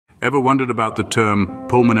Ever wondered about the term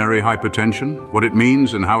pulmonary hypertension, what it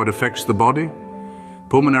means and how it affects the body?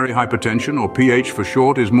 Pulmonary hypertension, or PH for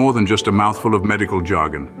short, is more than just a mouthful of medical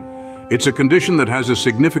jargon. It's a condition that has a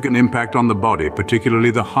significant impact on the body,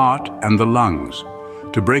 particularly the heart and the lungs.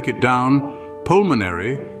 To break it down,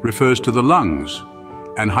 pulmonary refers to the lungs,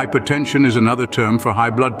 and hypertension is another term for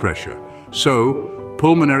high blood pressure. So,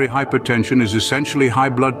 pulmonary hypertension is essentially high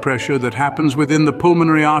blood pressure that happens within the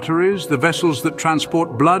pulmonary arteries, the vessels that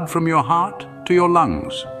transport blood from your heart to your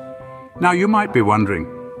lungs. Now you might be wondering,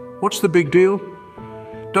 what's the big deal?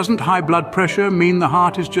 Doesn't high blood pressure mean the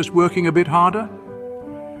heart is just working a bit harder?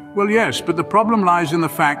 Well, yes, but the problem lies in the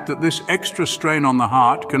fact that this extra strain on the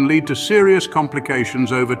heart can lead to serious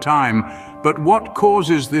complications over time. But what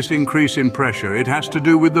causes this increase in pressure? It has to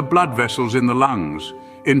do with the blood vessels in the lungs.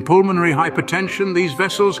 In pulmonary hypertension, these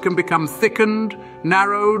vessels can become thickened,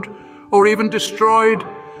 narrowed, or even destroyed.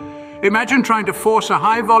 Imagine trying to force a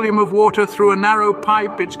high volume of water through a narrow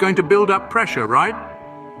pipe. It's going to build up pressure, right?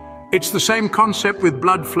 It's the same concept with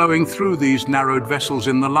blood flowing through these narrowed vessels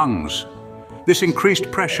in the lungs. This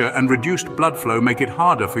increased pressure and reduced blood flow make it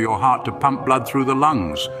harder for your heart to pump blood through the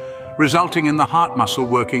lungs, resulting in the heart muscle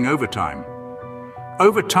working overtime.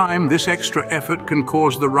 Over time, this extra effort can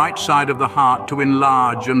cause the right side of the heart to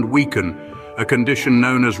enlarge and weaken, a condition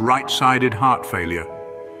known as right-sided heart failure.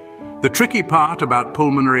 The tricky part about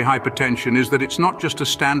pulmonary hypertension is that it's not just a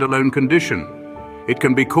standalone condition. It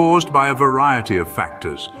can be caused by a variety of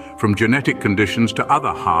factors, from genetic conditions to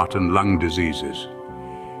other heart and lung diseases.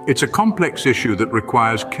 It's a complex issue that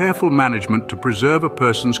requires careful management to preserve a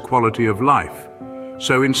person's quality of life.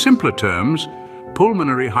 So in simpler terms,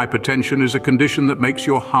 pulmonary hypertension is a condition that makes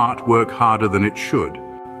your heart work harder than it should.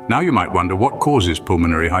 Now you might wonder, what causes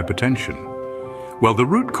pulmonary hypertension? Well, the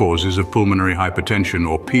root causes of pulmonary hypertension,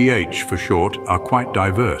 or PH for short, are quite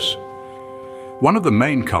diverse. One of the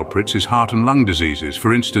main culprits is heart and lung diseases.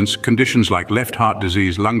 For instance, conditions like left heart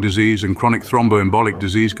disease, lung disease, and chronic thromboembolic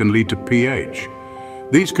disease can lead to PH.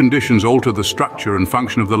 These conditions alter the structure and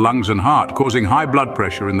function of the lungs and heart, causing high blood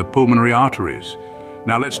pressure in the pulmonary arteries.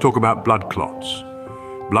 Now let's talk about blood clots.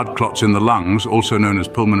 Blood clots in the lungs, also known as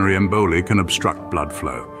pulmonary emboli, can obstruct blood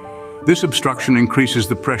flow. This obstruction increases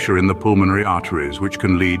the pressure in the pulmonary arteries, which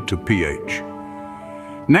can lead to PH.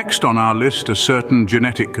 Next on our list are certain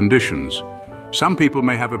genetic conditions. Some people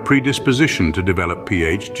may have a predisposition to develop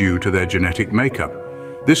PH due to their genetic makeup.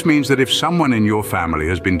 This means that if someone in your family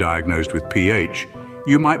has been diagnosed with PH,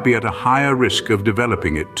 you might be at a higher risk of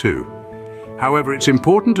developing it too. However, it's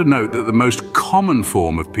important to note that the most common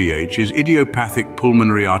form of PH is idiopathic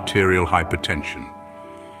pulmonary arterial hypertension.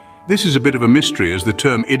 This is a bit of a mystery, as the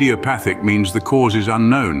term idiopathic means the cause is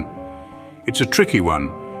unknown. It's a tricky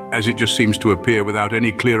one, as it just seems to appear without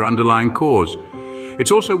any clear underlying cause.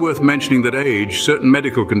 It's also worth mentioning that age, certain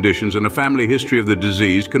medical conditions, and a family history of the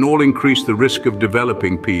disease can all increase the risk of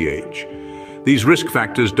developing PH. These risk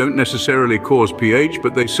factors don't necessarily cause PH,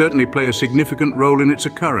 but they certainly play a significant role in its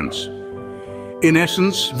occurrence. In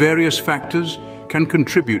essence, various factors can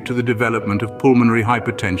contribute to the development of pulmonary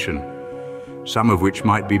hypertension, some of which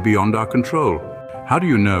might be beyond our control. How do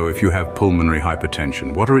you know if you have pulmonary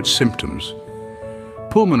hypertension? What are its symptoms?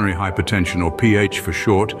 Pulmonary hypertension, or PH for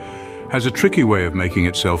short, has a tricky way of making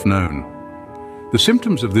itself known. The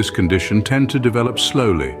symptoms of this condition tend to develop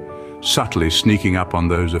slowly, subtly sneaking up on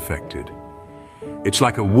those affected. It's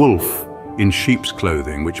like a wolf in sheep's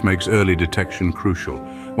clothing, which makes early detection crucial.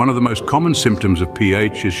 One of the most common symptoms of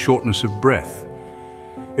PH is shortness of breath.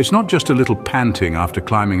 It's not just a little panting after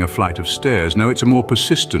climbing a flight of stairs. No, it's a more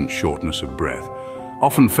persistent shortness of breath,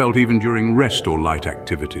 often felt even during rest or light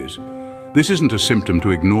activities. This isn't a symptom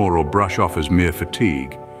to ignore or brush off as mere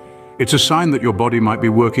fatigue. It's a sign that your body might be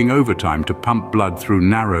working overtime to pump blood through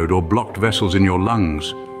narrowed or blocked vessels in your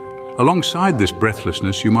lungs. Alongside this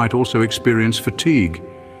breathlessness, you might also experience fatigue.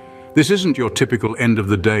 This isn't your typical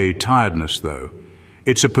end-of-the-day tiredness, though.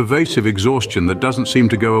 It's a pervasive exhaustion that doesn't seem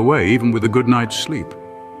to go away, even with a good night's sleep.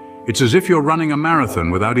 It's as if you're running a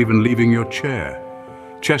marathon without even leaving your chair.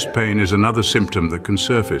 Chest pain is another symptom that can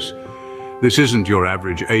surface. This isn't your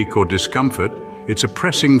average ache or discomfort. It's a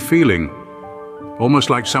pressing feeling, almost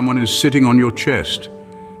like someone is sitting on your chest.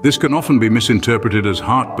 This can often be misinterpreted as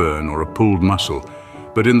heartburn or a pulled muscle.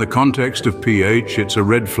 But in the context of PH, it's a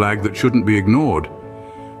red flag that shouldn't be ignored.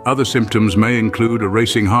 Other symptoms may include a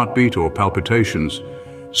racing heartbeat or palpitations,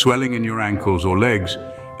 swelling in your ankles or legs,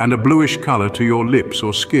 and a bluish color to your lips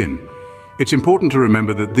or skin. It's important to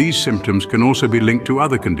remember that these symptoms can also be linked to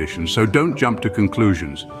other conditions, so don't jump to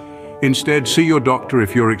conclusions. Instead, see your doctor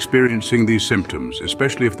if you're experiencing these symptoms,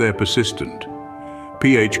 especially if they're persistent.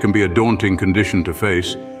 PH can be a daunting condition to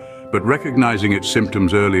face, but recognizing its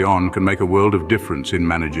symptoms early on can make a world of difference in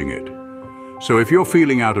managing it. So if you're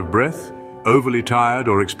feeling out of breath, overly tired,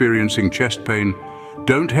 or experiencing chest pain,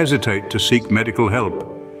 don't hesitate to seek medical help.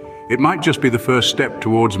 It might just be the first step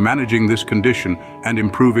towards managing this condition and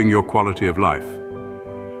improving your quality of life.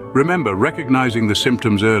 Remember, recognizing the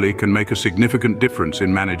symptoms early can make a significant difference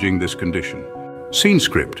in managing this condition. Scene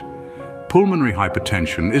script. Pulmonary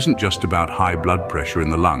hypertension isn't just about high blood pressure in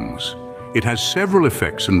the lungs. It has several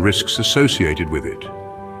effects and risks associated with it.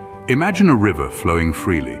 Imagine a river flowing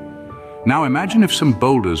freely. Now imagine if some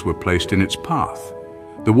boulders were placed in its path.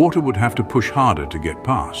 The water would have to push harder to get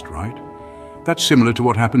past, right? That's similar to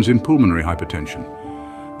what happens in pulmonary hypertension.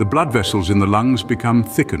 The blood vessels in the lungs become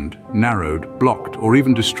thickened, narrowed, blocked, or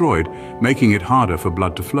even destroyed, making it harder for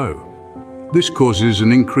blood to flow. This causes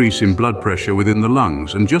an increase in blood pressure within the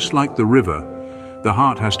lungs, and just like the river, the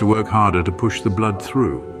heart has to work harder to push the blood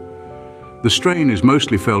through. The strain is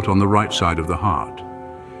mostly felt on the right side of the heart.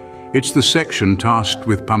 It's the section tasked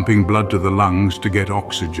with pumping blood to the lungs to get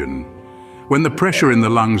oxygen. When the pressure in the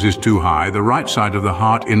lungs is too high, the right side of the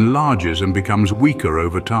heart enlarges and becomes weaker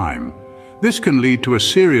over time. This can lead to a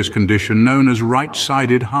serious condition known as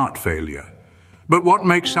right-sided heart failure. But what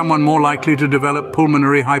makes someone more likely to develop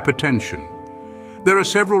pulmonary hypertension? There are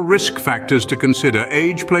several risk factors to consider.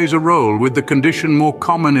 Age plays a role, with the condition more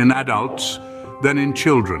common in adults than in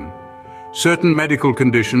children. Certain medical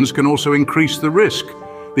conditions can also increase the risk.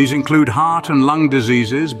 These include heart and lung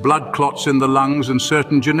diseases, blood clots in the lungs, and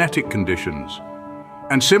certain genetic conditions.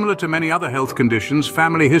 And similar to many other health conditions,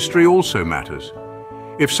 family history also matters.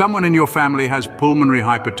 If someone in your family has pulmonary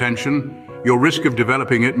hypertension, your risk of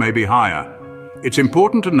developing it may be higher. It's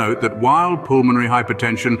important to note that while pulmonary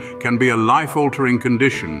hypertension can be a life-altering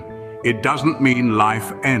condition, it doesn't mean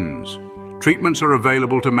life ends. Treatments are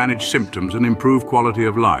available to manage symptoms and improve quality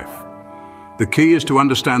of life. The key is to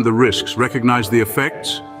understand the risks, recognize the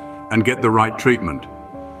effects, and get the right treatment.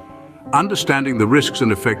 Understanding the risks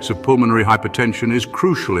and effects of pulmonary hypertension is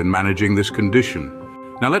crucial in managing this condition.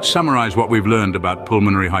 Now let's summarize what we've learned about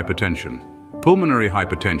pulmonary hypertension. Pulmonary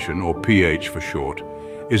hypertension, or PAH for short,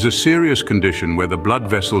 is a serious condition where the blood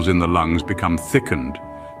vessels in the lungs become thickened,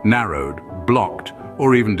 narrowed, blocked,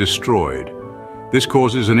 or even destroyed. This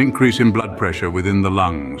causes an increase in blood pressure within the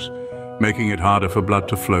lungs, making it harder for blood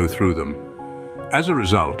to flow through them. As a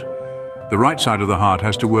result, the right side of the heart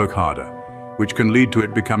has to work harder, which can lead to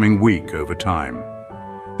it becoming weak over time.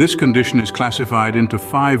 This condition is classified into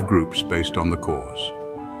 5 groups based on the cause.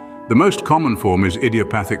 The most common form is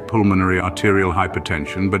idiopathic pulmonary arterial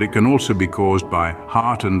hypertension, but it can also be caused by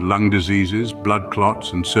heart and lung diseases, blood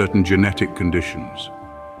clots, and certain genetic conditions.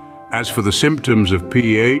 As for the symptoms of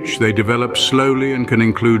PAH, they develop slowly and can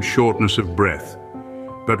include shortness of breath.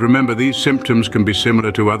 But remember, these symptoms can be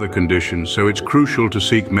similar to other conditions, so it's crucial to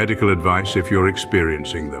seek medical advice if you're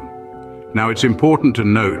experiencing them. Now, it's important to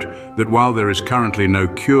note that while there is currently no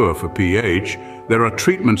cure for PAH, there are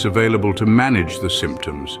treatments available to manage the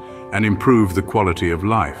symptoms and improve the quality of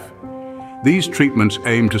life. These treatments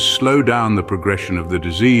aim to slow down the progression of the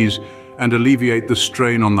disease and alleviate the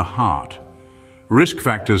strain on the heart. Risk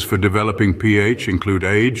factors for developing PAH include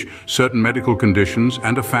age, certain medical conditions,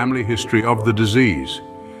 and a family history of the disease.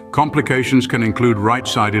 Complications can include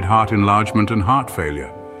right-sided heart enlargement and heart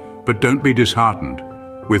failure. But don't be disheartened.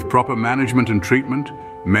 With proper management and treatment,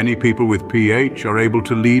 many people with PAH are able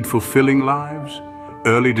to lead fulfilling lives.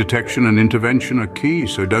 Early detection and intervention are key,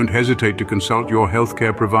 so don't hesitate to consult your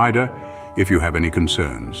healthcare provider if you have any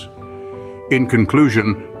concerns. In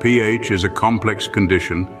conclusion, PAH is a complex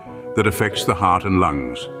condition that affects the heart and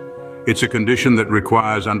lungs. It's a condition that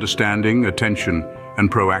requires understanding, attention,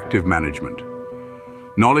 and proactive management.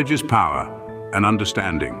 Knowledge is power, and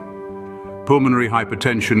understanding. Pulmonary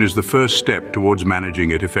hypertension is the first step towards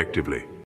managing it effectively.